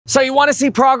So you want to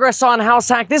see progress on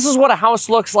HouseHack? This is what a house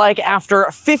looks like after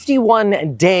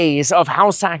 51 days of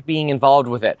HouseHack being involved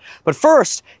with it. But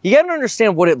first, you got to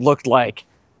understand what it looked like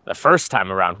the first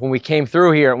time around when we came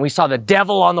through here and we saw the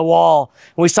devil on the wall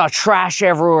and we saw trash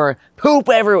everywhere, poop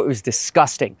everywhere. It was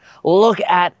disgusting. Look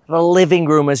at the living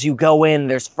room as you go in.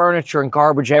 There's furniture and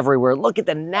garbage everywhere. Look at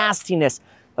the nastiness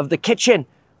of the kitchen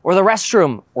or the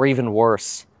restroom, or even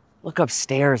worse. Look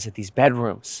upstairs at these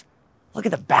bedrooms. Look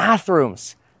at the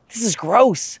bathrooms. This is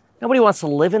gross. Nobody wants to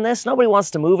live in this. Nobody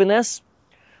wants to move in this.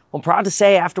 Well, I'm proud to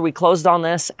say after we closed on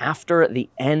this, after the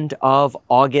end of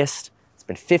August, it's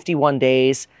been 51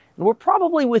 days, and we're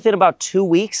probably within about 2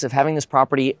 weeks of having this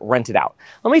property rented out.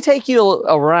 Let me take you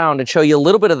around and show you a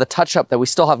little bit of the touch-up that we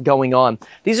still have going on.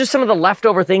 These are some of the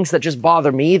leftover things that just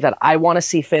bother me that I want to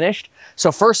see finished.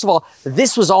 So first of all,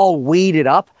 this was all weeded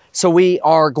up, so we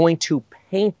are going to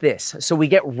paint this so we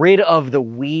get rid of the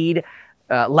weed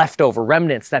leftover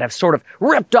remnants that have sort of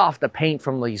ripped off the paint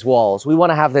from these walls. We want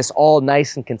to have this all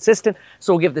nice and consistent,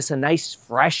 so we'll give this a nice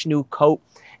fresh new coat,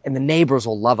 and the neighbors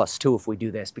will love us too if we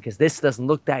do this, because this doesn't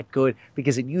look that good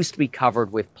because it used to be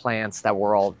covered with plants that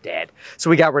were all dead. So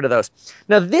we got rid of those.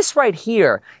 Now this right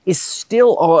here is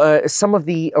still some of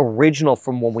the original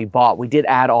from when we bought. We did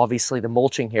add obviously the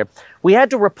mulching here. We had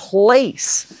to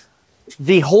replace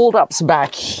the holdups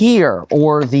back here,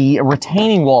 or the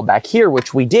retaining wall back here,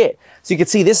 which we did. So you can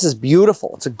see this is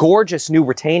beautiful. It's a gorgeous new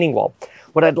retaining wall.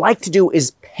 What I'd like to do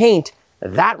is paint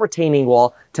that retaining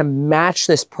wall to match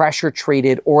this pressure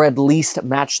treated, or at least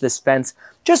match this fence,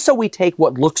 just so we take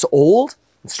what looks old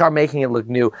and start making it look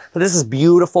new. But this is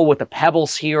beautiful with the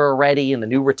pebbles here already and the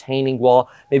new retaining wall.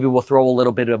 Maybe we'll throw a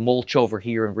little bit of mulch over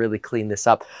here and really clean this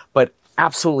up. But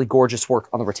absolutely gorgeous work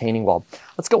on the retaining wall.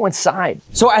 Let's go inside.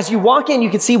 So as you walk in, you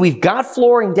can see we've got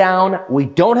flooring down. We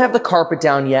don't have the carpet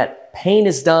down yet. Paint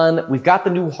is done. We've got the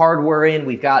new hardware in.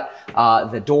 We've got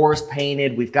the doors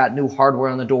painted. We've got new hardware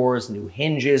on the doors, new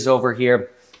hinges over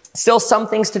here. Still some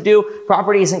things to do.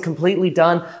 Property isn't completely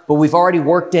done, but we've already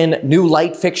worked in new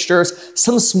light fixtures.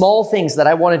 Some small things that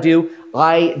I want to do.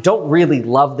 I don't really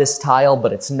love this tile,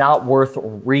 but it's not worth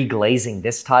reglazing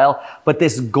this tile. But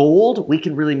this gold, we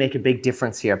can really make a big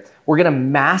difference here. We're going to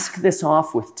mask this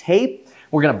off with tape.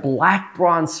 We're going to black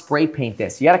bronze spray paint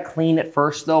this. You got to clean it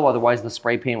first though, otherwise the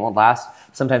spray paint won't last.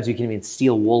 Sometimes you can even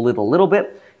steel wool it a little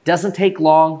bit. Doesn't take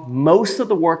long. Most of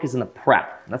the work is in the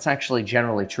prep. That's actually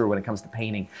generally true when it comes to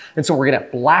painting. And so we're going to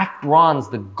black bronze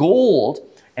the gold,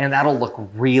 and that'll look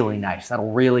really nice.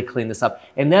 That'll really clean this up.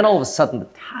 And then all of a sudden the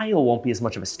tile won't be as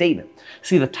much of a statement.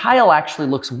 See, the tile actually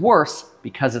looks worse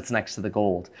because it's next to the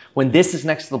gold. When this is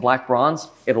next to the black bronze,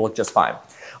 it'll look just fine.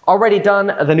 Already done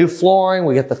the new flooring.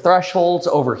 We get the thresholds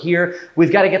over here.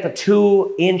 We've got to get the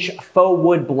 2-inch faux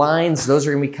wood blinds. Those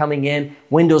are going to be coming in.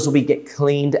 Windows will be get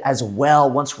cleaned as well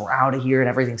once we're out of here and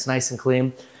everything's nice and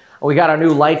clean. We got our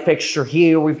new light fixture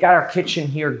here. We've got our kitchen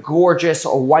here. Gorgeous,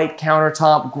 a white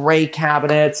countertop, gray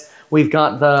cabinets. We've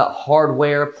got the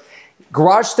hardware.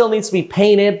 Garage still needs to be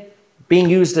painted. Being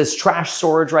used as trash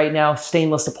storage right now,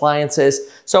 stainless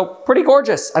appliances. So pretty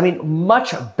gorgeous. I mean,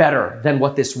 much better than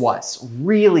what this was.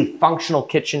 Really functional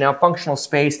kitchen now, functional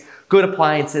space, good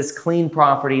appliances, clean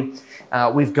property.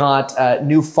 We've got a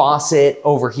new faucet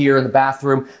over here in the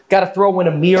bathroom. Got to throw in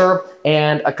a mirror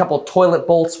and a couple toilet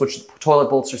bolts, which toilet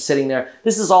bolts are sitting there.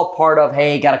 This is all part of,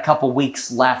 hey, got a couple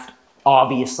weeks left.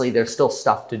 Obviously, there's still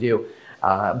stuff to do.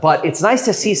 But it's nice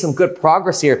to see some good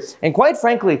progress here. And quite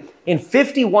frankly, in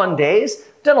 51 days,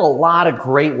 done a lot of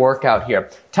great work out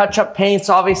here. Touch-up paint's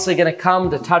obviously going to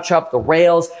come to touch up the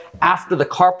rails. After the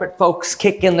carpet folks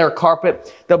kick in their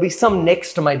carpet, there'll be some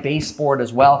nicks to my baseboard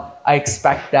as well. I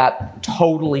expect that.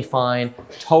 Totally fine,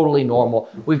 totally normal.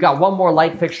 We've got one more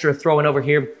light fixture thrown over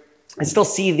here. I still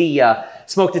see the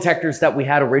smoke detectors that we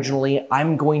had originally.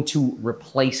 I'm going to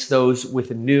replace those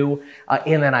with new,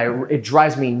 and then it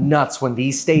drives me nuts when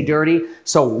these stay dirty.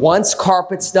 So once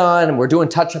carpet's done and we're doing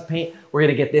touch-up paint, we're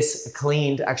gonna get this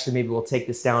cleaned. Actually, maybe we'll take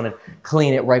this down and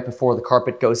clean it right before the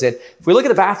carpet goes in. If we look at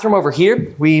the bathroom over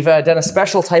here, we've done a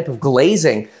special type of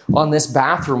glazing on this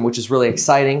bathroom, which is really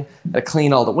exciting. Gotta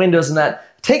clean all the windows and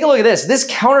that. Take a look at this. This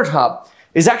countertop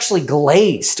is actually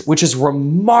glazed, which is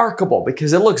remarkable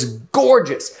because it looks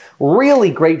gorgeous. Really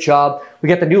great job. We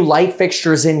got the new light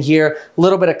fixtures in here, a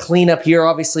little bit of cleanup here,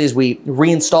 obviously, as we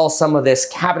reinstall some of this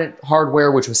cabinet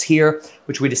hardware, which was here,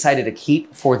 which we decided to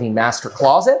keep for the master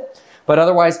closet. But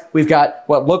otherwise, we've got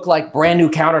what look like brand new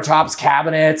countertops,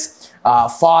 cabinets,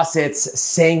 faucets,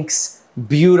 sinks,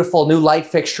 beautiful new light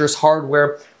fixtures,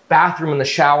 hardware, bathroom and the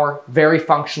shower, very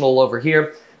functional over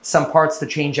here. Some parts to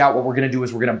change out. What we're going to do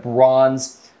is we're going to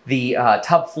bronze the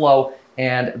tub flow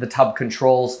and the tub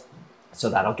controls. So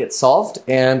that'll get solved,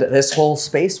 and this whole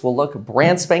space will look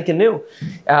brand spanking new.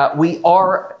 We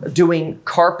are doing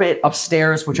carpet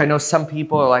upstairs, which I know some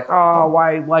people are like, oh,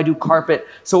 why do carpet?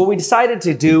 So what we decided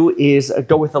to do is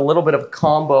go with a little bit of a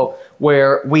combo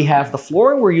where we have the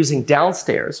flooring we're using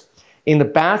downstairs in the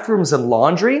bathrooms and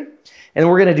laundry, and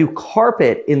we're gonna do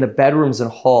carpet in the bedrooms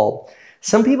and hall.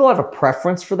 Some people have a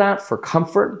preference for that, for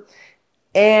comfort.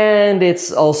 And it's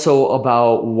also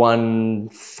about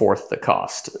 1/4 the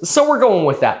cost. So we're going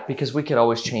with that because we could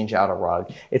always change out a rug.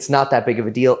 It's not that big of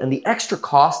a deal. And the extra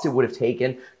cost it would have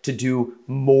taken to do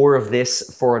more of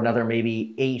this for another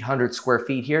maybe 800 square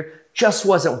feet here just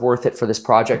wasn't worth it for this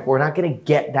project. We're not gonna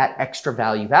get that extra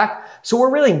value back. So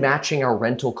we're really matching our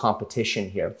rental competition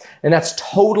here. And that's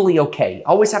totally okay. You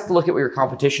always have to look at what your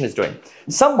competition is doing.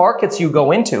 Some markets you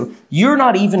go into, you're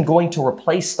not even going to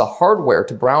replace the hardware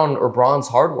to brown or bronze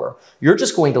hardware. You're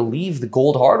just going to leave the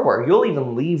gold hardware. You'll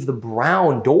even leave the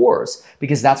brown doors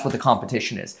because that's what the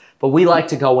competition is. But we like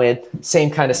to go in, same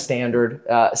kind of standard,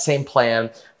 same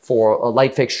plan, for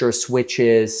light fixtures,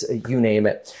 switches, you name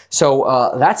it.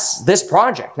 So that's this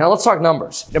project. Now let's talk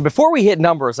numbers. Now before we hit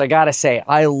numbers, I gotta say,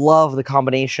 I love the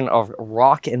combination of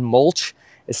rock and mulch,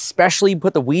 especially you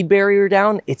put the weed barrier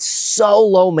down. It's so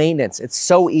low maintenance. It's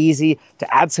so easy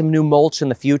to add some new mulch in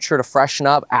the future to freshen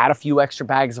up, add a few extra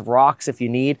bags of rocks if you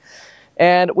need.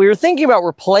 And we were thinking about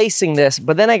replacing this,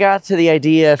 but then I got to the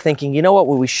idea of thinking, you know what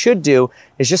we should do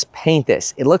is just paint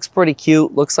this. It looks pretty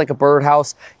cute, looks like a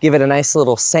birdhouse. Give it a nice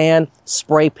little sand,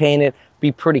 spray paint it,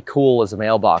 be pretty cool as a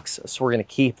mailbox. So we're gonna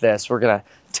keep this, we're gonna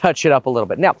touch it up a little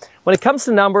bit. Now, when it comes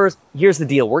to numbers, here's the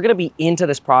deal. We're gonna be into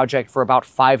this project for about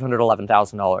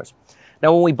 $511,000.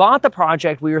 Now, when we bought the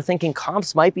project, we were thinking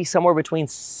comps might be somewhere between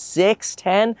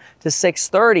 610 to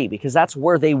 630 because that's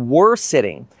where they were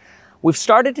sitting. We've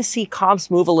started to see comps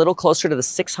move a little closer to the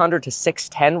 600 to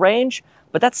 610 range,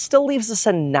 but that still leaves us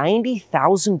a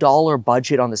 $90,000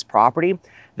 budget on this property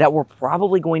that we're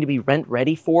probably going to be rent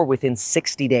ready for within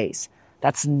 60 days.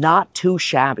 That's not too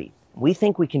shabby. We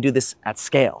think we can do this at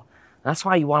scale. That's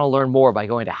why you want to learn more by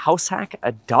going to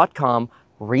househack.com,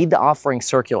 read the offering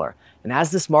circular. And as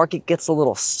this market gets a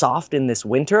little soft in this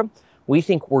winter, we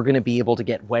think we're going to be able to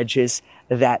get wedges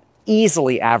that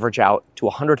easily average out to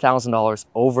 $100,000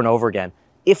 over and over again,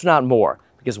 if not more.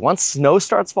 Because once snow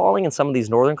starts falling in some of these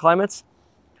northern climates,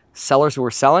 sellers who are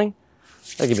selling,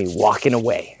 they're gonna be walking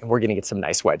away and we're gonna get some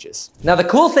nice wedges. Now the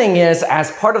cool thing is,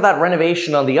 as part of that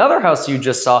renovation on the other house you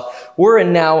just saw, we're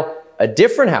in now a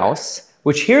different house,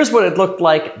 which here's what it looked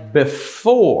like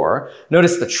before.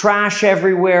 Notice the trash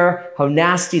everywhere, how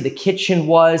nasty the kitchen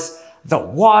was, the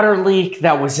water leak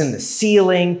that was in the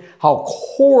ceiling, how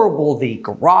horrible the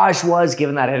garage was,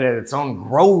 given that it had its own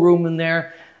grow room in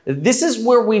there. This is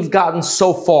where we've gotten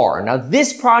so far. Now,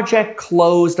 this project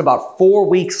closed about 4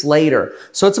 weeks later,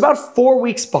 so it's about 4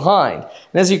 weeks behind.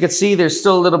 And as you can see, there's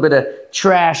still a little bit of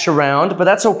trash around, but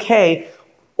that's okay.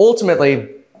 Ultimately,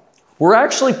 we're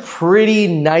actually pretty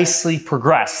nicely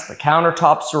progressed. The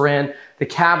countertops are in, the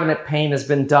cabinet paint has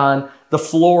been done, the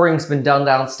flooring's been done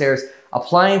downstairs.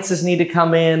 Appliances need to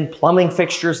come in, plumbing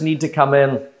fixtures need to come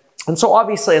in. And so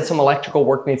obviously some electrical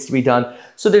work needs to be done.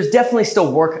 So there's definitely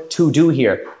still work to do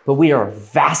here, but we are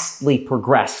vastly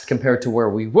progressed compared to where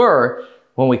we were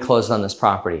when we closed on this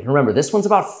property. And remember, this one's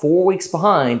about 4 weeks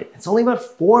behind. It's only about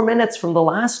 4 minutes from the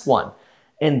last one.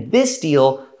 And this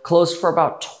deal closed for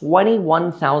about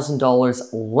 $21,000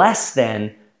 less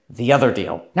than the other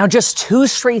deal. Now, just 2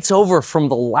 streets over from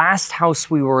the last house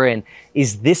we were in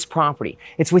is this property.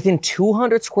 It's within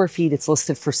 200 square feet. It's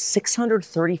listed for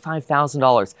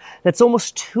 $635,000. That's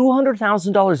almost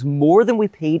 $200,000 more than we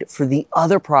paid for the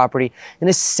other property in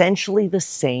essentially the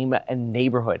same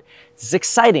neighborhood. This is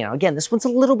exciting. Now, again, this one's a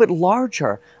little bit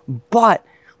larger, but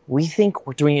we think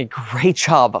we're doing a great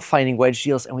job of finding wedge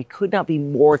deals, and we could not be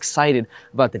more excited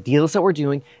about the deals that we're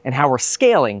doing and how we're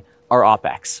scaling our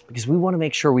OpEx, because we want to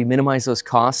make sure we minimize those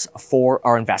costs for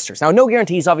our investors. Now, no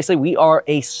guarantees, obviously, we are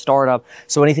a startup,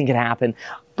 so anything can happen,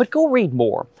 but go read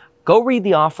more. Go read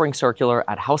the offering circular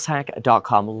at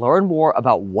househack.com. Learn more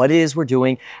about what it is we're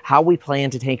doing, how we plan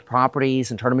to take properties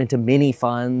and turn them into mini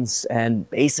funds, and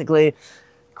basically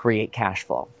create cash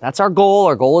flow. That's our goal.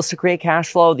 Our goal is to create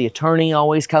cash flow. The attorney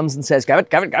always comes and says,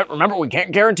 Kevin, remember, we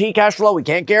can't guarantee cash flow. We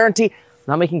can't guarantee. I'm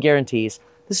not making guarantees.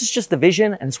 This is just the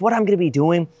vision, and it's what I'm going to be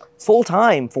doing full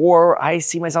time I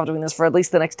see myself doing this for at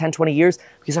least the next 10, 20 years,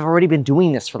 because I've already been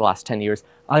doing this for the last 10 years.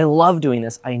 I love doing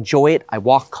this. I enjoy it. I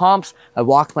walk comps. I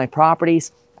walk my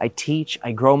properties. I teach.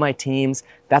 I grow my teams.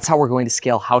 That's how we're going to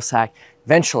scale HouseHack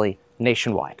eventually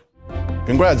nationwide.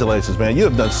 Congratulations, man. You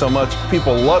have done so much.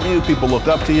 People love you. People look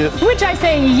up to you. Which I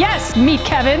say, yes, meet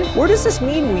Kevin. Where does this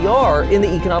mean we are in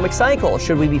the economic cycle?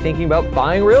 Should we be thinking about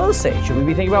buying real estate? Should we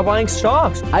be thinking about buying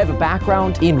stocks? I have a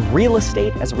background in real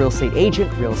estate as a real estate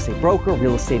agent, real estate broker,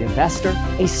 real estate investor,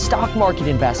 a stock market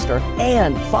investor,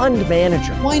 and fund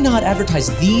manager. Why not advertise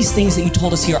these things that you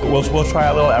told us here? We'll try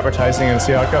a little advertising and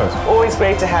see how it goes. Always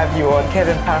great to have you on.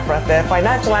 Kevin Paffrath there,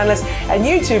 financial analyst and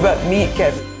YouTuber, Meet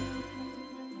Kevin.